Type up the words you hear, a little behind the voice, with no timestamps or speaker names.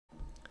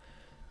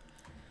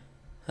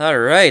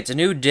Alright, a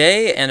new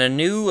day and a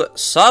new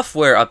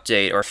software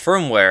update, or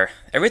firmware.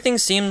 Everything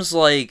seems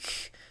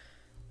like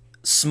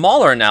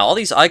smaller now. All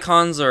these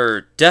icons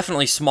are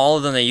definitely smaller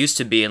than they used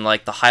to be, and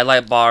like the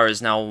highlight bar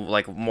is now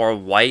like more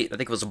white. I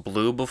think it was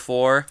blue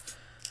before.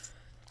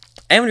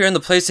 And when you're in the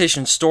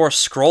PlayStation Store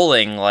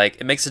scrolling, like,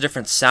 it makes a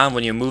different sound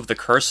when you move the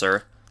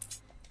cursor.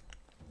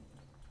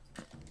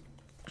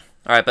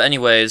 Alright, but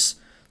anyways,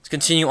 let's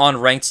continue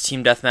on Ranked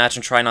Team Deathmatch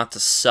and try not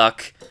to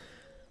suck.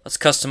 Let's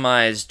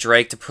customize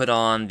Drake to put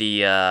on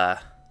the,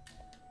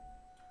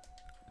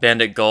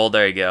 Bandit Gold.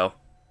 There you go.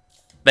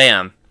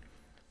 Bam.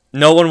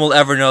 No one will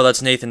ever know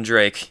that's Nathan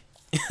Drake.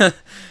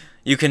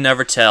 You can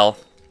never tell.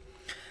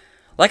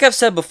 Like I've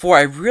said before,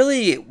 I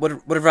really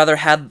would have rather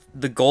had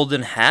the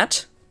golden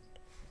hat.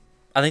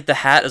 I think the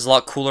hat is a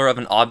lot cooler of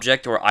an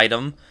object or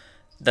item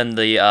than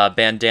the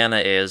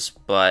bandana is,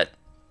 but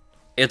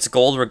it's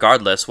gold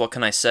regardless. What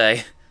can I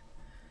say?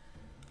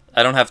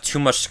 I don't have too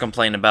much to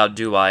complain about,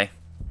 do I?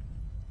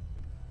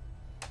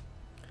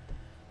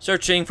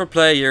 Searching for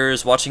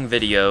players, watching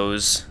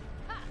videos.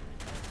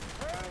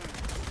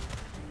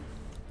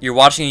 You're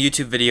watching a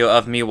YouTube video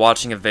of me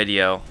watching a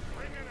video.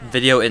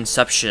 Video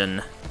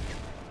Inception.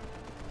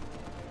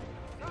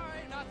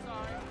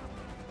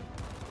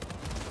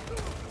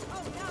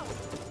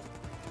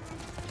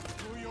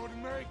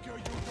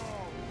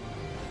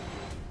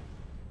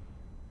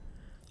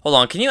 Hold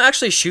on, can you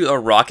actually shoot a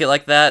rocket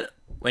like that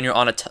when you're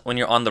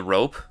on the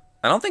rope?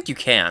 I don't think you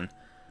can.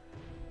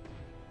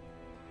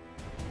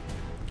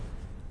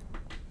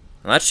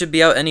 Well, that should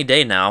be out any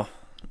day now.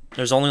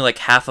 There's only like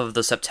half of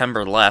the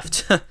September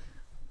left. Oh,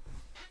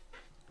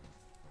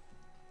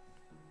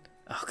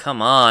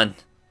 come on.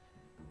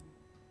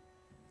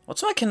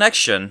 What's my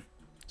connection?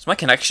 Is my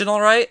connection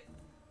alright?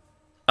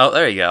 Oh,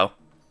 there you go.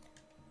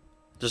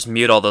 Just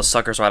mute all those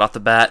suckers right off the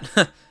bat.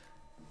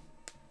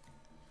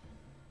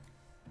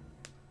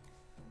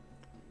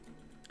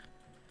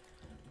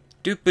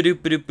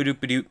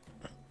 Doop-a-doop-a-doop-a-doop-a-doop.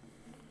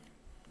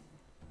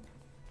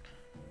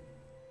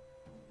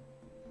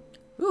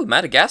 Ooh,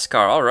 Madagascar,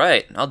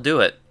 alright, I'll do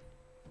it.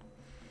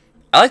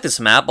 I like this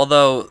map,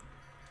 although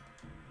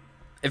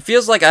it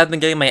feels like I've been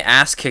getting my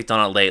ass kicked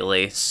on it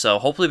lately, so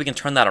hopefully we can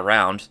turn that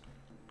around.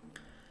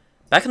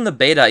 Back in the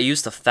beta, I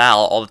used the FAL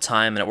all the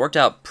time, and it worked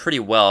out pretty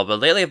well, but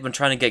lately I've been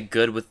trying to get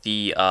good with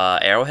the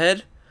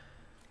arrowhead,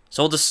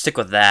 so we'll just stick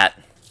with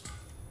that.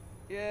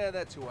 Yeah,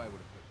 that's who I would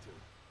have picked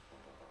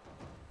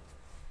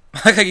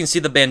too. Like I can see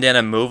the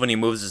bandana move when he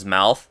moves his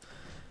mouth.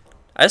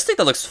 I just think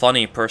that looks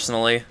funny,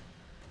 personally.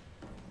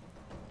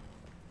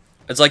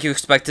 It's like you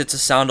expect it to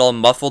sound all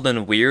muffled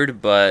and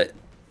weird, but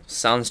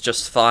sounds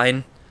just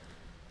fine.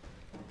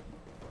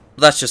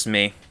 That's just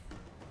me.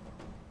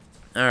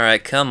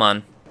 Alright, come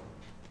on.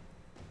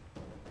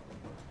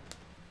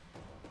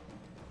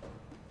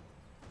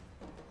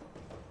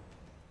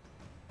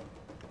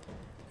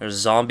 There's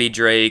Zombie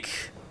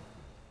Drake,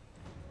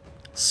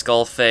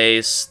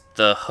 Skullface,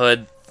 the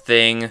hood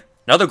thing,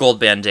 another gold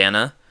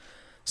bandana,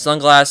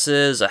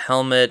 sunglasses, a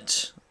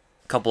helmet,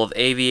 a couple of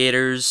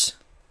aviators.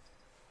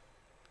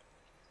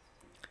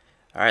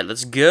 Alright,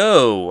 let's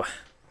go.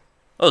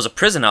 Oh, it was a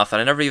prison outfit.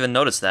 I never even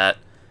noticed that.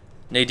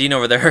 Nadine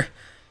over there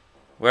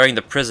wearing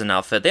the prison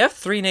outfit. They have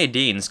 3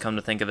 Nadines, come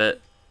to think of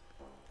it.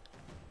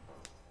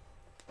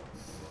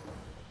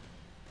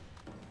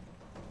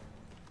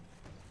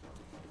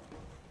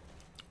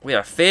 We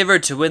are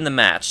favored to win the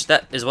match.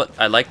 That is what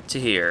I like to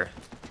hear.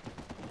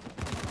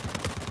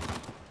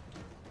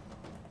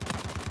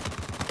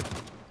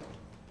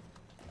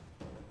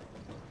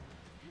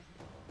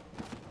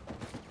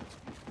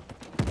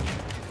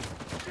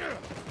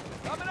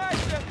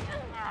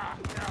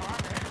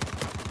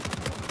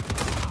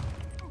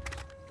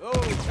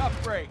 Oh,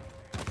 tough break.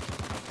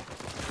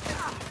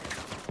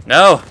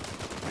 No!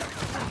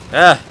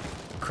 Ah,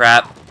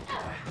 crap.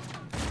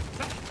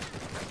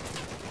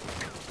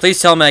 Please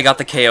tell me I got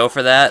the KO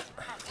for that.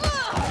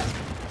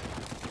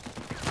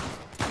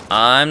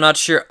 I'm not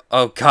sure.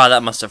 Oh god,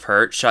 that must have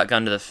hurt.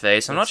 Shotgun to the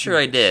face. I'm not sure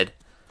I did.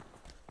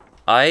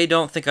 I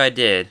don't think I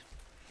did.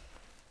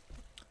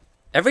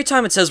 Every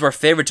time it says we're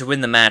favored to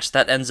win the match,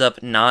 that ends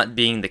up not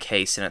being the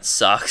case, and it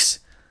sucks.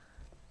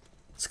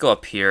 Let's go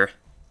up here.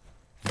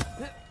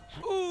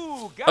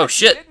 Ooh, Oh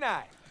shit! didn't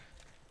I?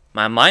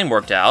 My mind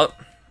worked out.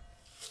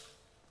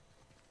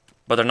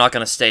 But they're not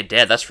gonna stay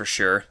dead, that's for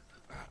sure.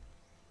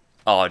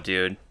 Oh,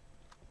 dude.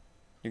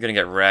 You're gonna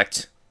get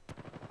wrecked.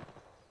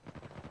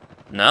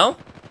 No?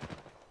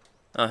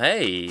 Oh,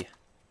 hey.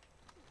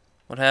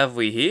 What have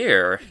we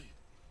here?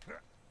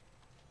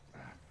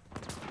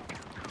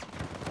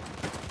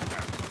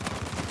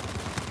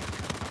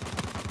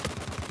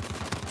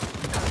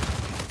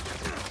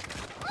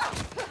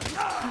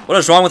 What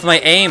is wrong with my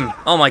aim?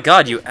 Oh my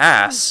god, you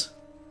ass.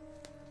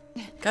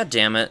 God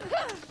damn it.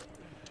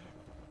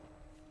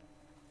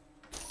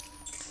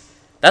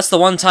 That's the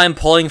one time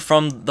pulling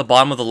from the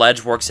bottom of the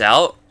ledge works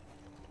out.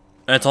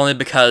 And it's only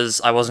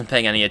because I wasn't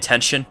paying any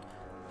attention.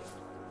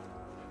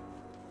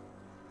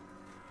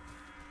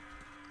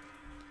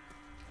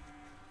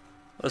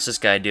 What's this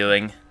guy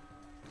doing?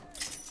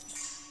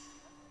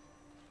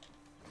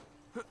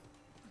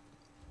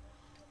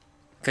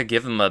 Could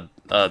give him a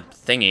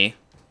thingy.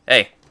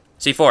 Hey,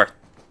 C4.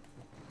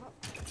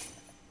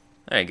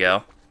 There you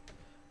go.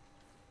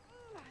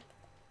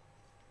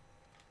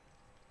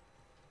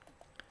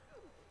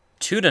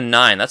 Two to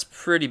 9. That's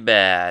pretty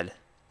bad.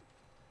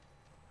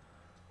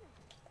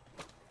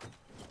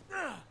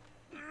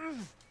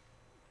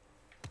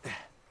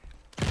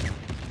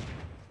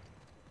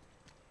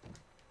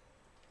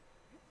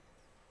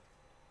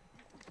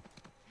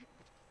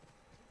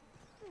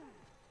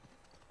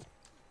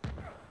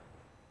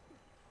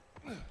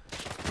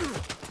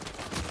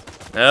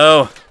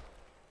 No.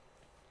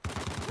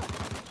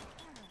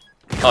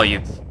 Oh,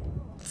 you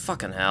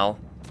fucking hell.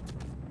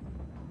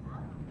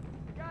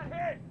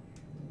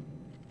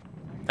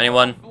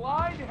 Anyone?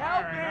 Blind,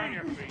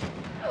 help me!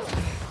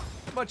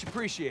 Much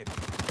appreciated.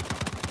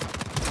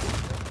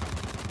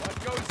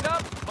 What goes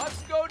up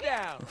must go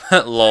down.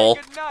 Lol.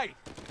 Good night.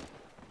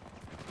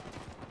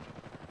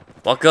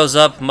 What goes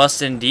up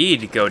must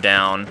indeed go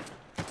down.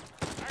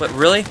 But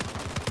really?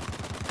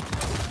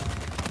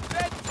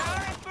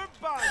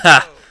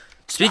 Ha!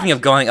 Speaking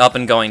of going up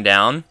and going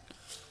down.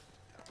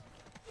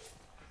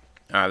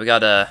 Alright, we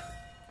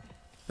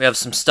have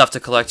some stuff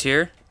to collect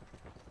here.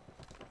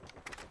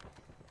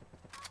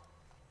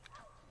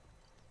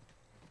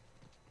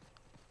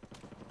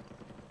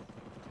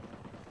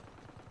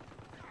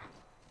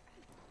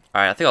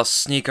 Alright, I think I'll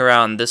sneak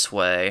around this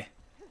way.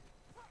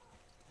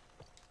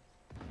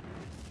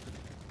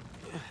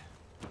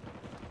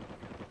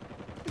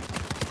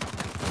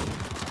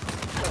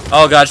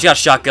 Oh god, she got a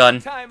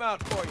shotgun. Time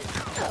out for you.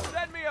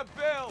 Send me a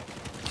bill.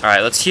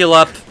 Alright, let's heal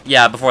up.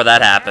 Yeah, before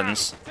that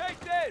happens. Take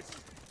this.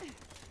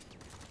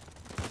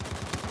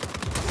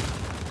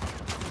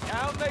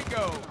 Down they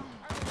go.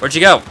 Where'd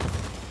you go?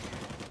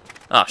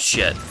 Oh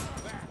shit.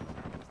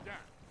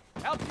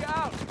 Help you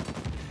out.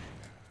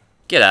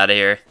 Get out of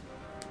here.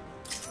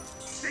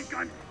 Think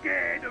I'm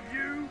scared of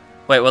you?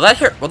 Wait, will that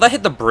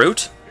hit the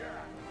brute?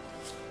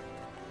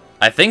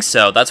 I think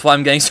so. That's why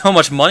I'm getting so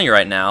much money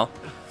right now.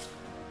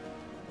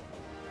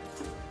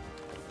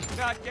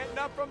 Not getting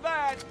up from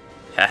that.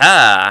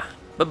 Haha.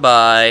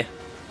 Bye-bye.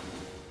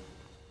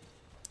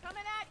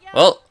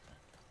 Well,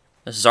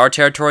 this is our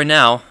territory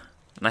now.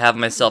 And I have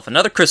myself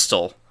another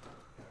crystal.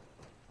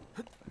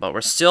 But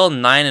we're still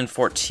 9 and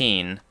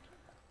 14.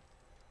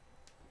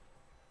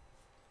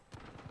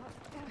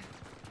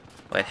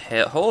 Wait,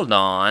 hold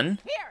on.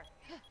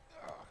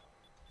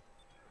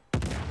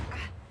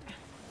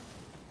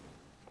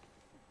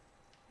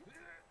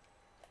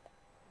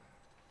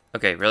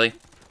 Okay, really?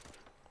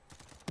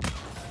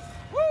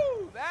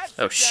 Woo, that's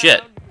Oh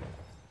shit. down.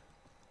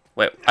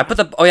 Wait, I put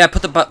the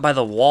by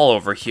the wall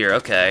over here.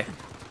 Okay.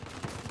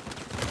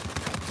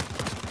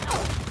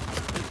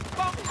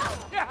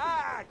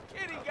 Yeah,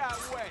 kitty got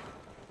wet.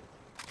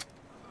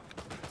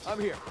 I'm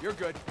here. You're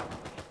good.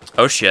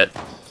 Oh shit.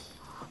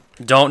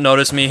 Don't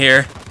notice me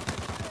here. How's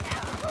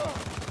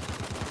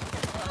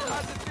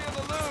it feel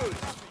to lose?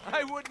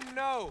 I wouldn't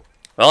know.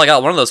 Well, I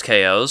got one of those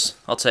KOs.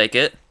 I'll take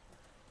it.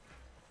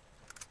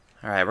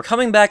 Alright, we're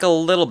coming back a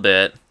little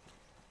bit.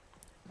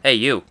 Hey,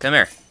 you. Come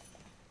here.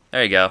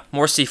 There you go.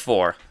 More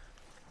C4.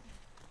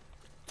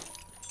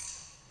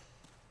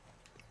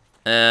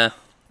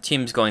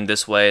 Team's going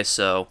this way,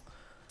 so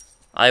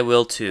I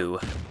will too.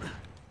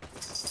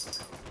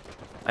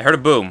 I heard a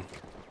boom.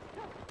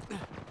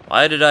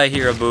 Why did I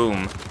hear a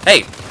boom? Hey!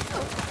 You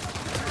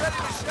ready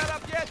to shut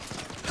up yet?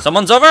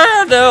 Someone's over!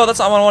 No, that's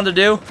not what I wanted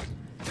to do.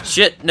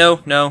 Shit,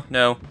 no, no,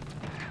 no.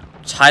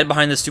 Just hide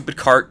behind this stupid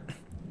cart.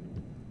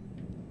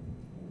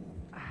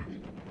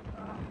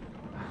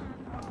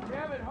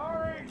 Damn it,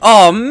 hurry!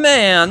 Oh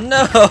man,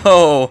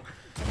 no!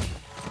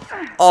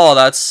 Oh,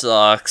 that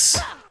sucks.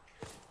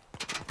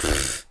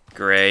 Pfft,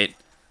 great.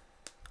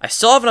 I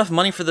still have enough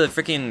money for the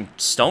freaking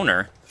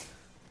stoner.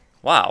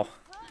 Wow.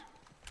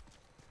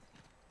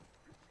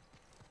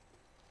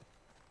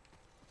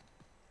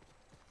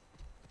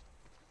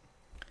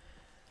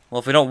 Well,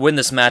 if we don't win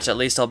this match, at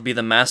least I'll be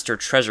the master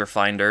treasure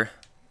finder.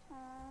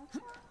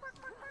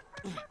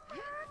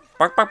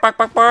 Bark, bark, bark,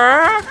 bark,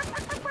 bark.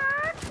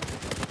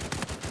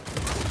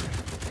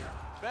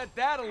 Bet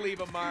that'll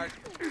leave a mark.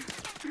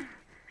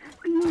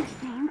 You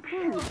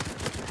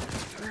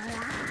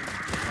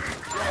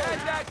had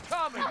that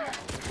coming.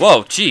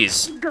 Whoa,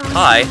 jeez.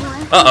 Hi.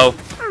 Uh-oh.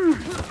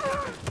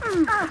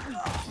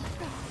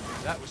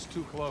 That was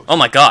too close. Oh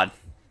my god.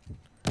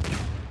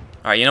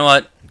 Alright, you know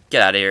what?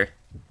 Get out of here.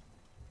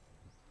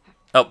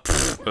 Oh,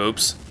 pfft,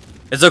 oops.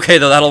 It's okay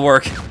though, that'll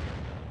work.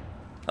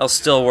 That'll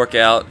still work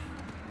out.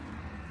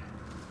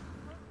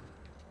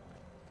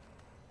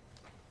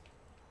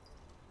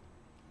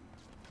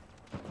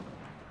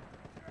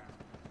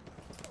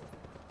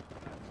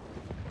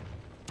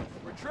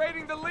 We're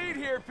trading the lead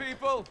here,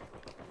 people.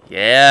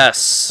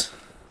 Yes.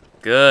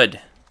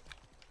 Good.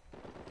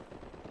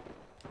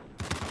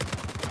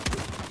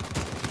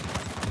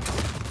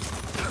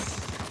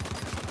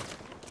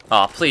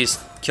 Aw, please,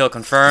 kill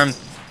confirm.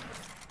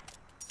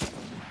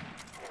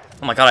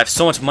 Oh my god, I have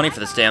so much money for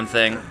this damn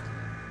thing.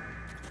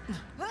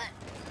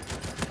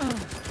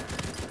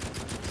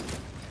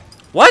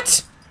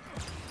 What?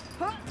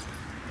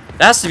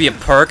 That has to be a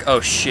perk. Oh,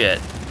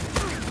 shit.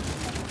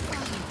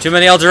 Too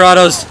many El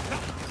Dorados.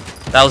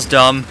 That was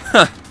dumb.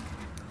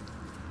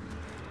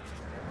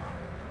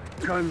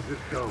 Guns a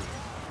show.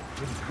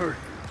 In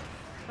person.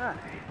 Hi.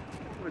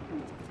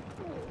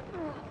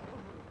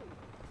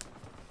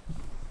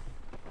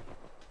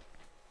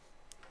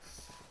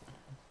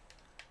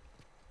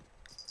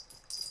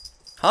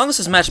 How long has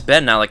this match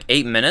been now? Like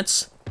 8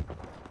 minutes?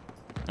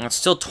 And it's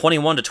still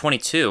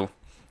 21-22.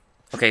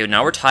 Okay,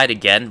 now we're tied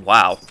again.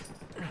 Wow.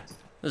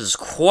 This is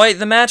quite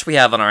the match we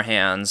have on our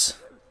hands.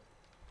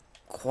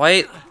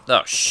 Quite...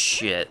 Oh,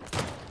 shit.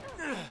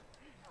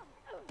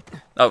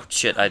 Oh,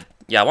 shit.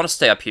 Yeah, I want to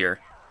stay up here.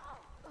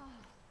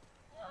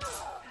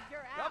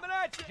 Coming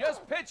at you.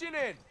 Just pitching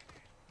in.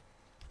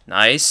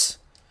 Nice.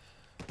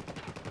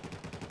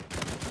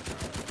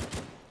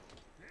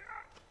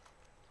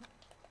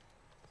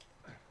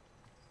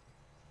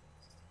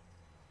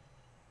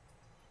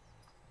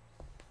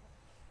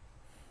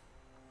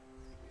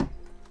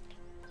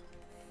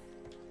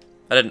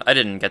 I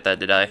didn't get that,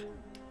 did I?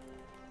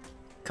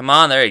 Come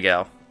on, there you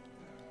go.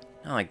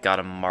 Now I got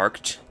him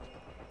marked.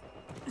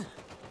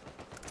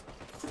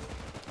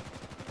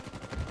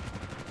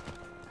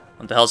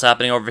 What the hell's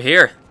happening over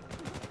here?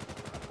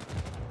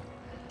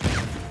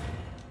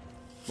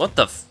 What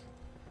the f...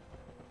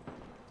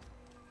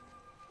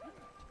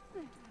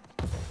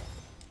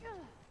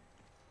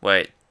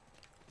 Wait.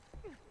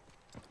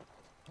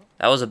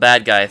 That was a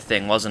bad guy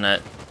thing, wasn't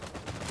it?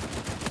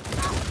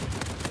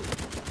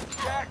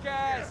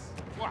 Jackass!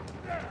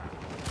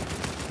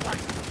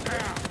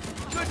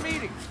 Good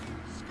meeting.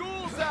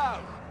 School's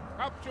out.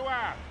 Helped you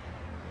out.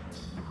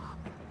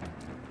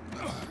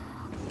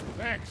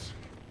 Thanks.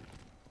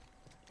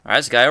 Alright,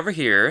 this guy over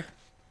here.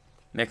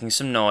 Making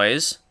some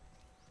noise.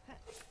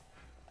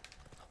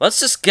 Let's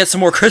just get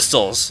some more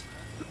crystals.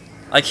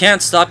 I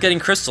can't stop getting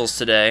crystals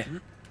today.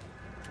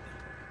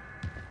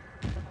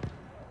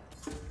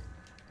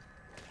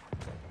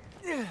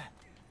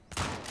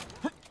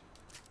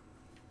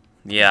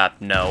 Yeah,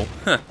 no.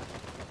 Team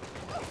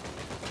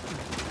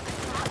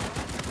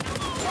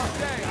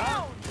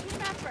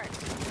effort.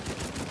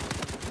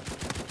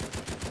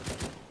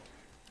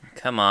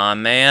 Come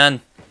on,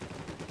 man.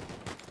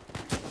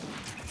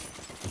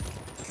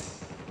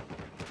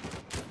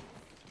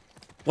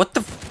 What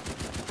the f-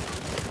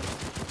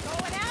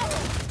 Going out.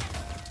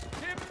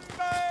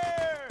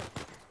 Timber!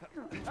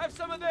 Have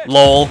some of this.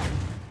 LOL.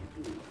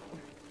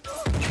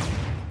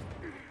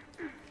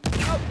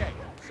 Okay,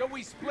 so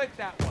we split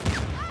that one.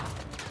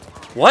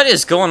 What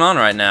is going on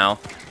right now?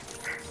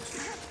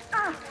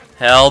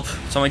 Help.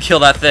 Someone kill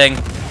that thing.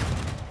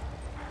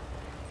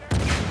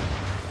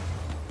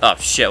 Oh,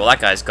 shit. Well, that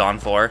guy's gone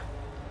for.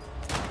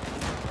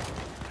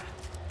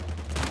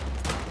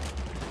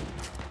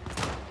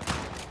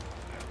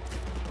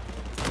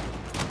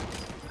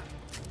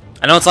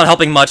 I know it's not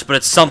helping much, but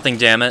it's something,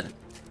 damn it.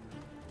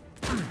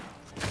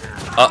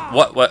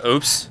 What?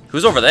 Oops.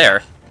 Who's over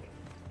there?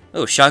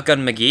 Oh,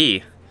 Shotgun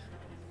McGee.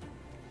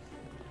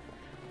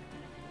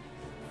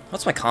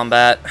 What's my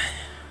combat?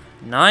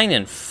 9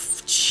 and...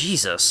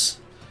 Jesus.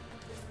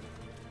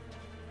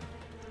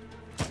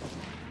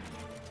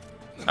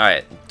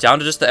 Alright, down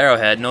to just the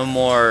arrowhead. No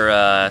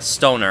more,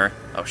 stoner.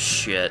 Oh,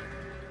 shit.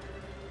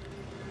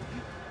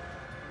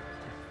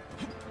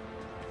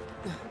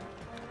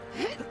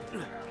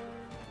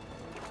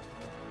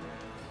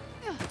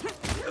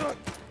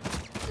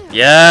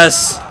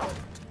 Yes!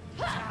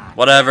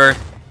 Whatever.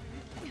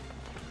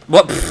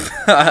 What?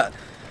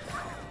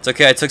 It's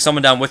okay, I took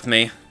someone down with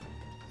me.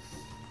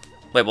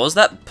 Wait, what was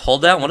that? Pull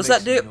down? What does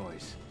that do?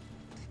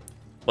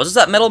 What does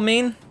that metal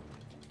mean?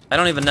 I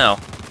don't even know.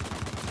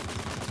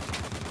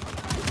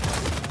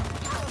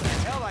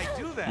 Hell, I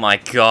do that. My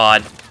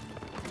god.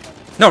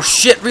 No,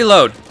 shit,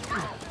 reload.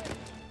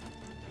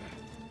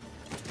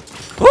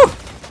 Woo!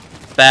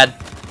 Bad.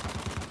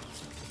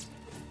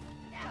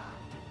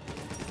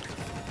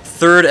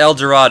 Third El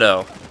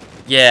Dorado.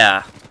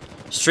 Yeah.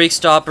 Streak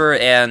Stopper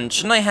and...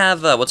 Shouldn't I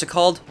have, what's it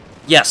called?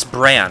 Yes,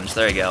 Brand.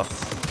 There you go.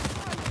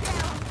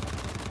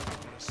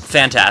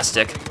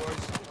 Fantastic. Sit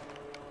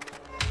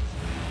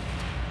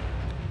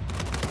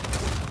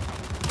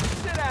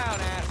down,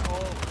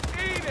 asshole.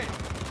 Eat it.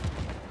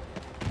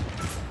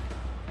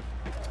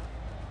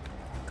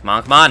 Come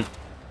on, come on.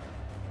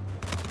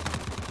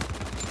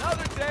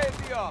 Another day at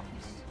the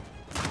office.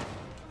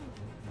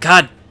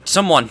 God,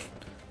 someone.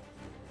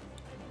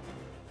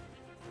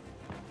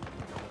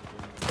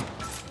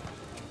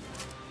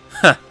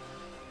 Huh.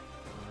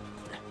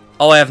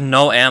 Oh, I have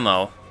no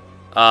ammo.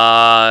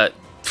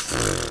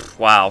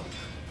 Wow.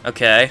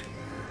 Okay.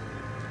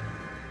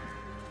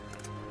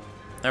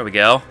 There we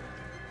go.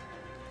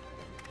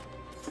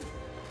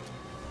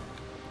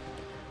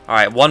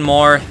 Alright, one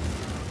more.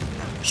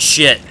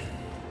 Shit.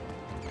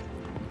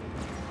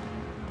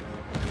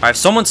 Alright, if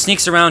someone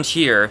sneaks around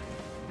here.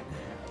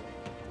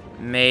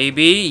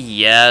 Maybe, Feel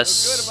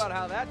yes. good about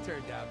how that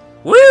turned out.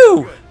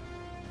 Woo! Good.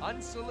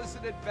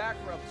 Unsolicited back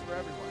rubs for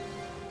everyone.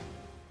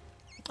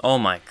 Oh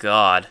my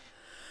god.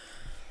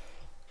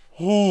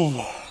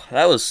 Ooh,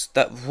 that was,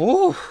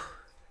 woo.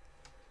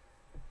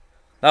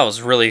 That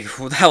was really,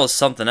 that was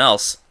something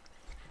else.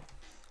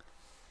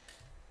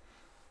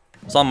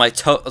 I was on my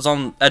I was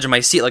on the edge of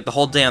my seat like the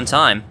whole damn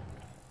time.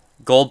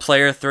 Gold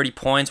player, 30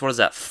 points. What is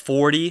that,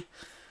 40?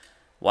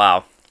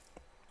 Wow.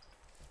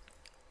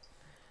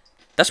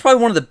 That's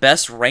probably one of the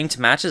best ranked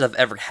matches I've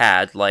ever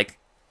had. Like,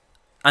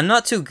 I'm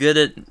not too good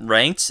at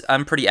ranked.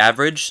 I'm pretty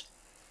average.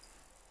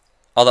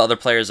 All the other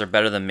players are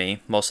better than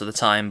me most of the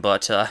time,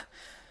 but,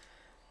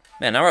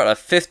 man, now we're at a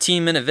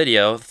 15-minute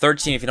video.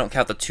 13 if you don't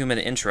count the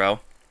 2-minute intro.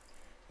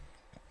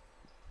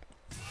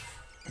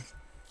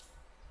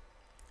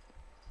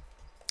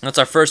 That's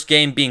our first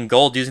game being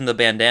gold using the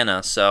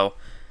bandana, so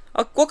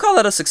we'll call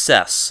that a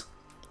success.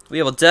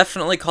 We will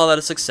definitely call that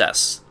a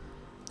success.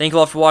 Thank you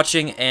all for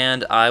watching,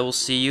 and I will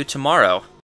see you tomorrow.